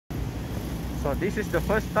So this is the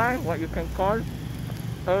first time what you can call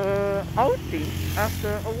outing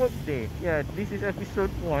after a work day. Yeah, this is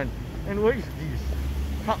episode 1. And what is this?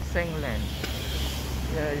 Hot Sangland.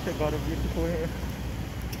 Yeah, it's got a beautiful here.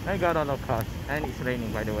 I got a lot of cars and it's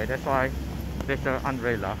raining, by the way. That's why there's an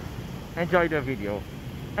umbrella. Enjoy the video.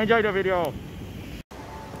 Enjoy the video.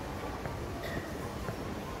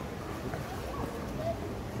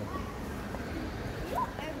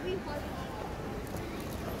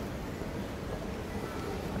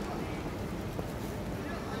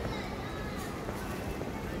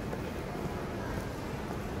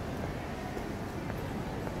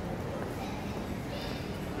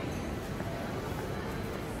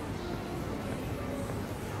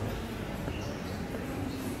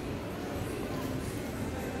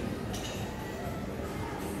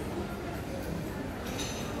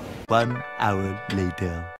 One hour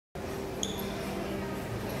later.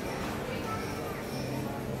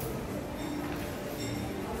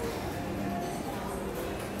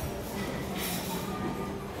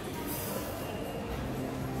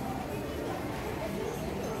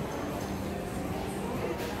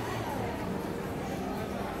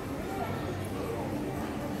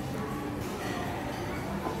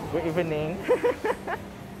 Good evening.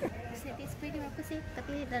 Setting speed berapa sih?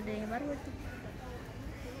 Tapi dah ada yang baru tu.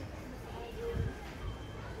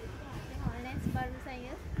 Tengok lens baru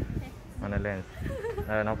saya. Mana lens?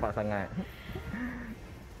 Nampak sangat.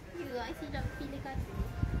 You, I silap pilih kat.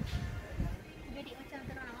 Jadi macam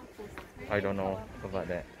terang nak mampus. I don't know about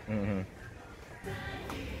that.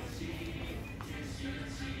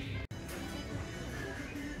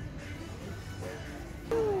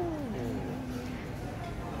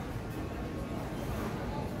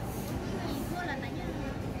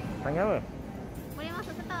 Tanya apa? Boleh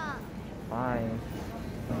masuk ke tak? Fine.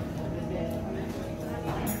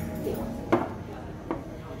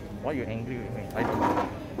 Why you angry with me? I don't know.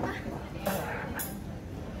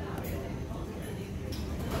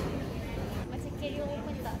 Masih carry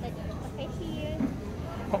over tak tadi? Pakai heel.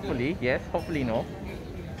 Hopefully, yes. Hopefully no.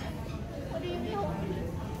 What do you mean hopefully?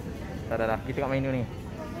 Dah. Kita tengok menu ni.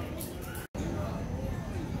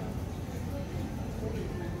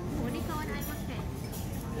 Oh, ni kawan I makan.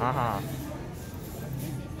 Aha.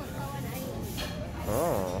 This is for kawan I.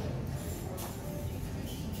 Oh.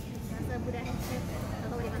 Rasa budak handsome. Tak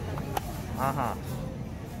tahu boleh makan. Aha.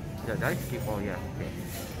 Sekejap, skip. Oh yeah. Okay.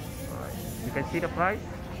 Alright. You can see the price.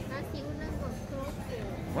 Nasi unang got keropok.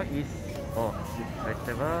 What is? Oh,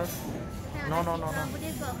 vegetables. No. Rambut dia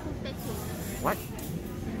got full package. What?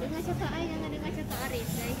 Dengar cakap I, jangan dengar cakap Ariff,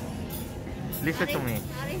 guys. Listen to me.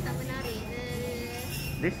 Ariff tak menarik.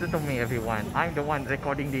 Listen to me, everyone. I'm the one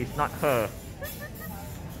recording this, not her.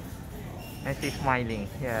 And she's smiling.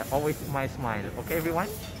 Yeah, always smile. Okay, everyone?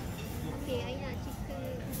 Okay, I nak chicken,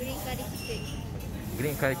 green curry chicken.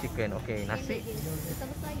 Green curry chicken. Okay, nasi.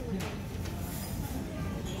 Bersama saya makan.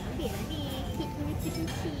 Ambil lah ni, cake punya fish and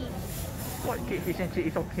chips. What cake fish and chips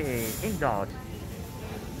is okay. Indulge.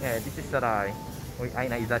 Yeah, this is Serai with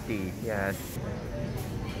Aina Izzati. Yes.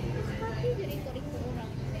 Pasti je rekod-rekod orang.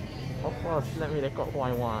 Of course, let me record who I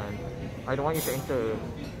want. I don't want you to enter.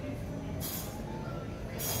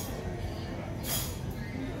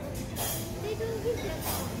 They don't give their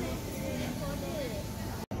consent to record it.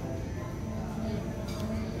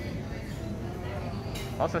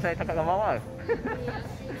 Oh, so saya tangkap gambar awal?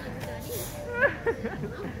 Ya,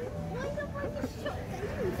 saya nak bagi shot kat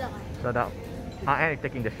you dah. Sedap. I am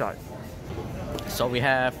taking the shot. So we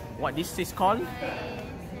have what this is called?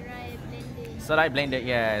 Serai blended. Serai blended,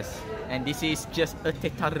 yes. And this is just a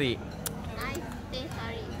teh tarik. Ice teh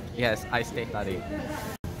tarik. Yes, iced teh tarik.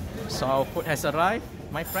 So our food has arrived,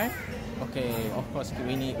 my friend. Okay, of course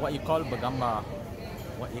we need what you call bergambar.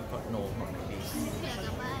 What you call? No, not like this.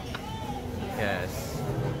 Yes.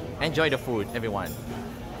 Enjoy the food, everyone.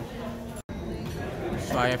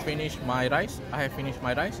 So I have finished my rice. I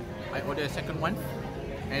ordered a second one.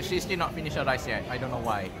 And she still not finished her rice yet. I don't know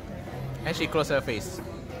why. And she closed her face.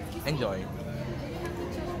 Enjoy.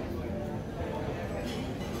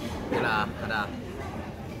 Yalah, ada.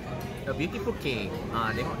 A beautiful cake.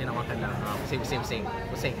 Tengok dia nak makan dah.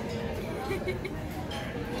 Pusing.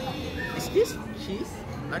 Is this cheese?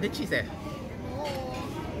 Ada cheese eh? Oh,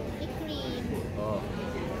 ni cream. Oh.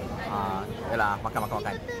 Yalah, makan. Betul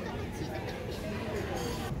tak ada cheese.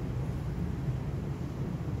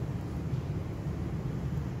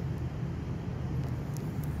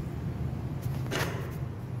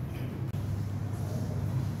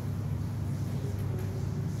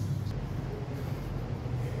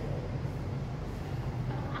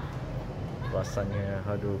 Rasanya,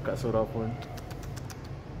 aduh, kat surau pun.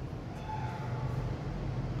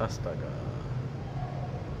 Astaga.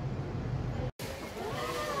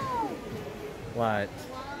 What? Wow.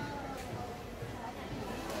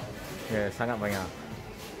 Ya, sangat banyak.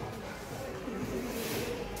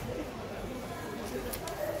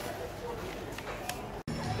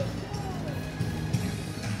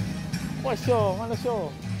 Wah, show, mana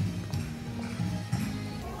show?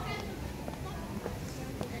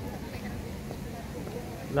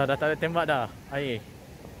 Lah, dah tak ada tembak dah, air.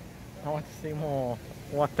 I want to see more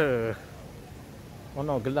water. Oh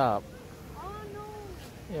no, gelap. Oh no.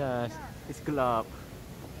 Yes, it's gelap.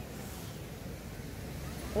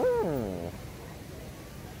 Oh.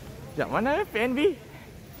 Sekejap, mana PNB?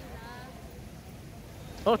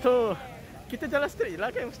 Oh tu. Kita jalan straight je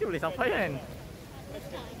lah kan, mesti boleh sampai kan?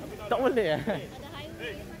 Tak boleh Ada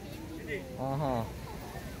highway pakai yang Aha.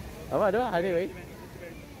 Apa ada highway?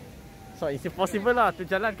 So it's impossible lah to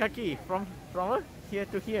jalan kaki from here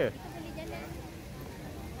to here. kita boleh jalan.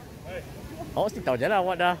 Oh, mesti tahu jalan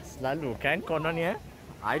awak dah selalu kan kononnya.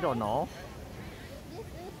 I don't know. This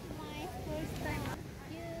is my first time.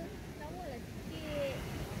 Dia lawa lah sikit.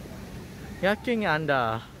 Yakin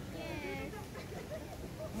anda? Yes.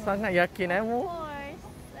 Sangat yakin Of mu? course.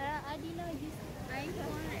 Adila use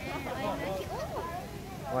iPhone and I like it. Oh.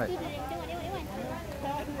 What? Tu dia tengok.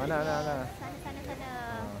 Mana? Sana.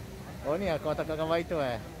 Oh ni kau tak gambar itu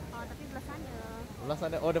Oh, tapi belah sana. Belah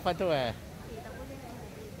sana. Oh depan tu Tak boleh.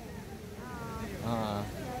 Ha.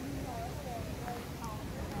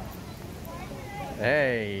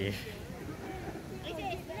 Hey.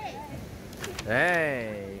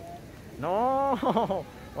 Hey. No.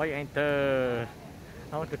 Why you enter?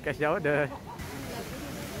 I want to catch the order. It's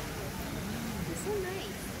so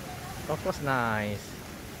nice. Of course nice.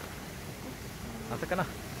 Tekan lah.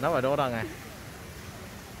 Kenapa ada orang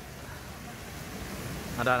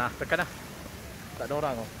Ada lah, tekan lah. Tak ada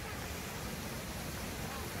orang.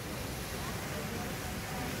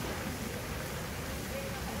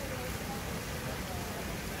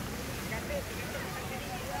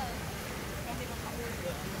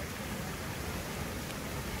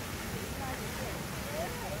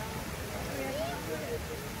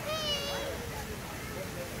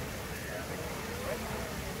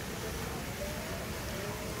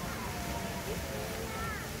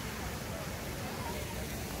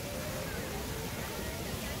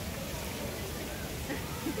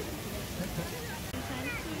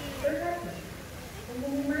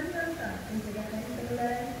 Pengumuman langkah pencegahan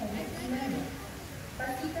penularan COVID-19.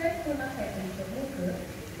 Pastikan memakai pelitup muka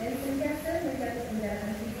dan sentiasa menjaga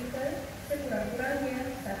penjarakan fizikal sekurang-kurangnya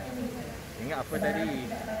 1 meter. Ingat apa tadi?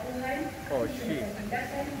 Oh shit.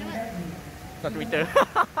 Tak Twitter.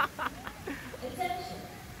 Attention.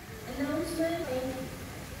 Announcement in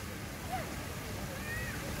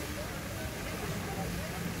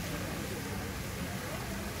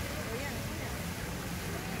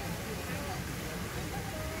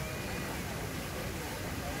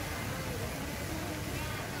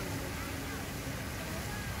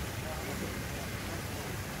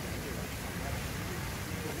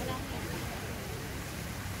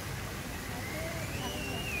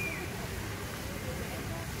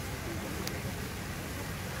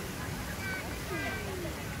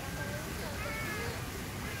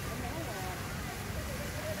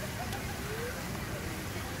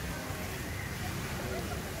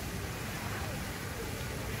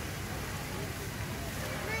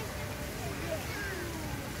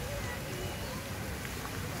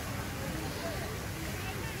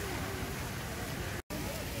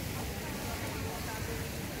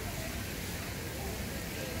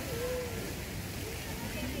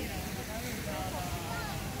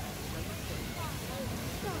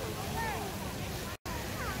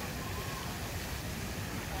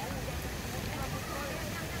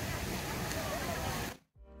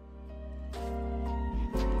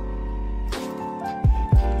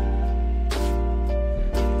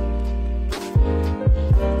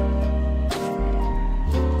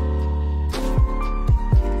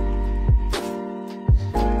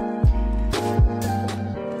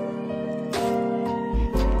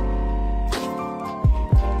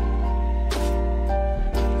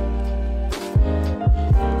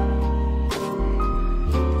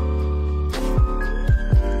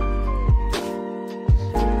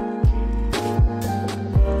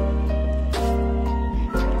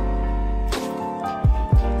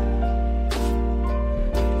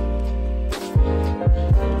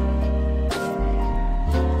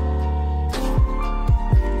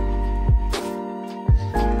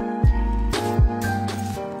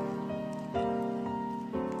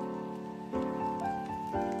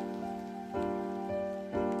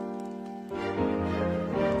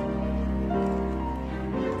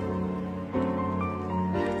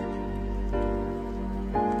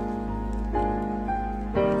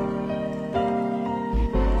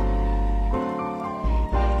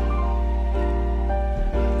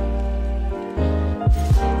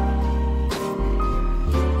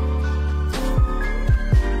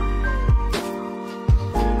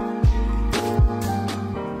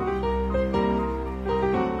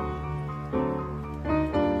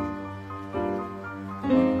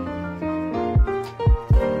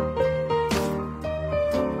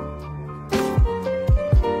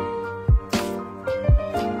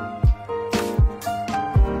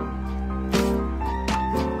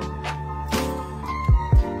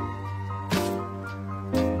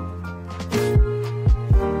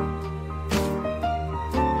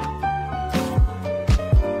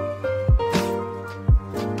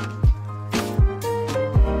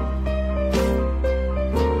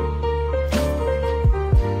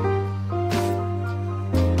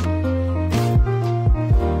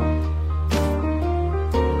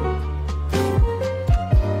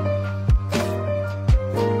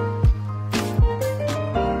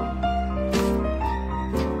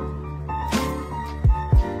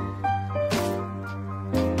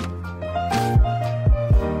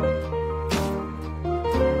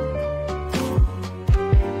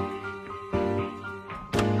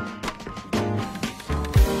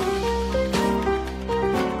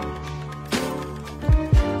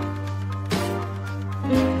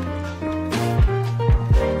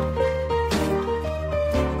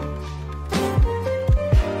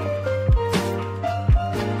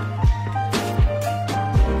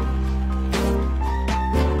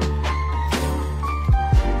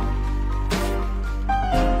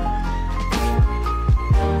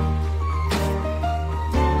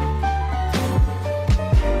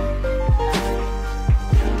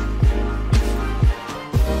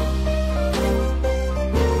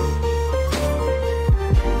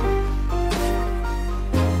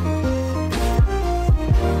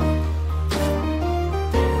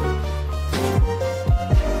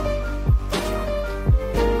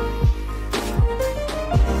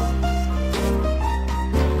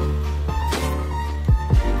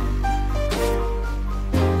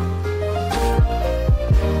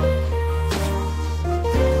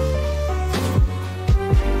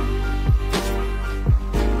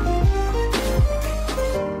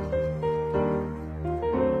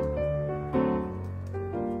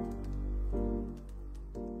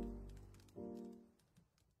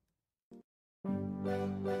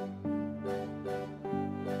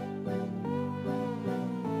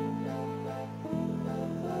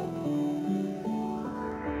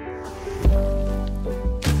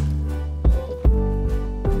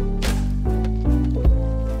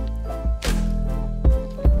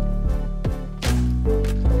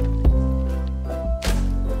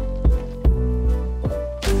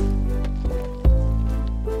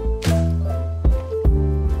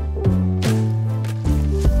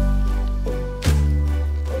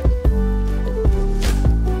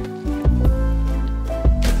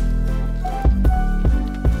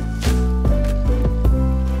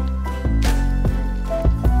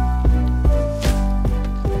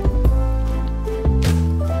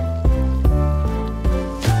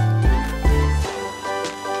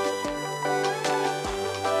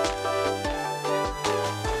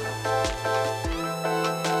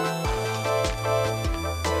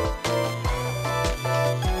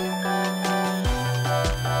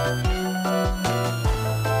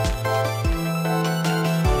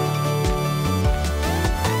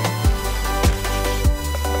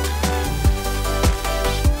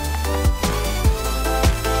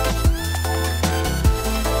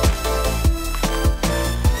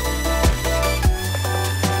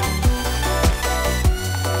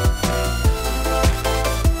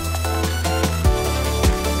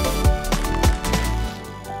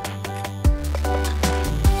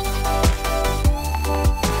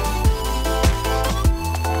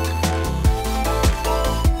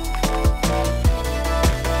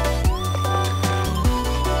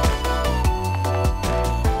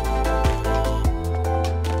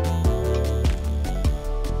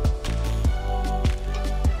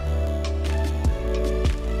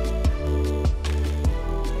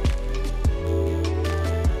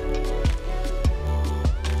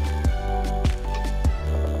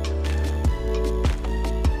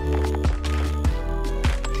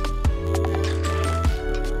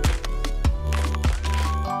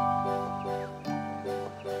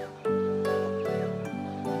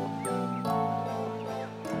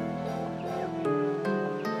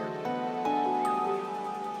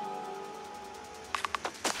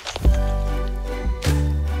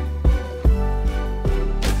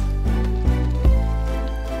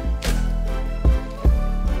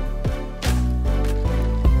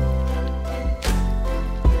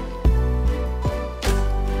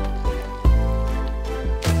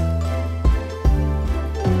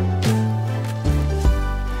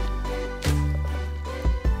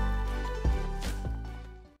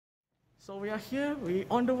we are here. We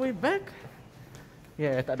on the way back.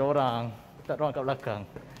 Yeah, tak ada orang. Tak ada orang kat belakang.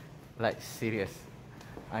 Like serious.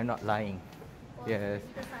 I'm not lying. Yes.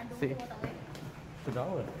 See.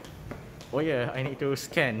 Sudah. Oh yeah, I need to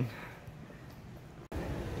scan.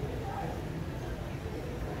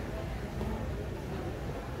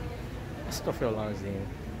 Astaghfirullahaladzim.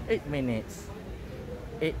 8 minutes.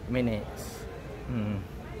 8 minutes.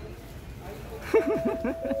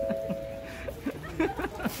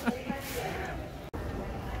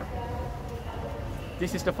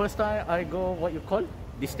 This is the first time I go what you call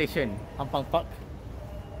this station, Ampang Park.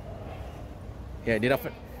 Yeah, dia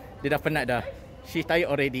dah penat dah. She tired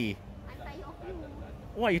already. I'm tired of you.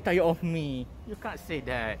 Why you tired of me? You can't say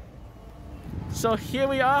that. So here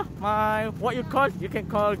we are, my what you can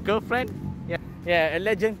call girlfriend. Yeah, a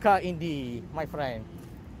legend car indie, my friend.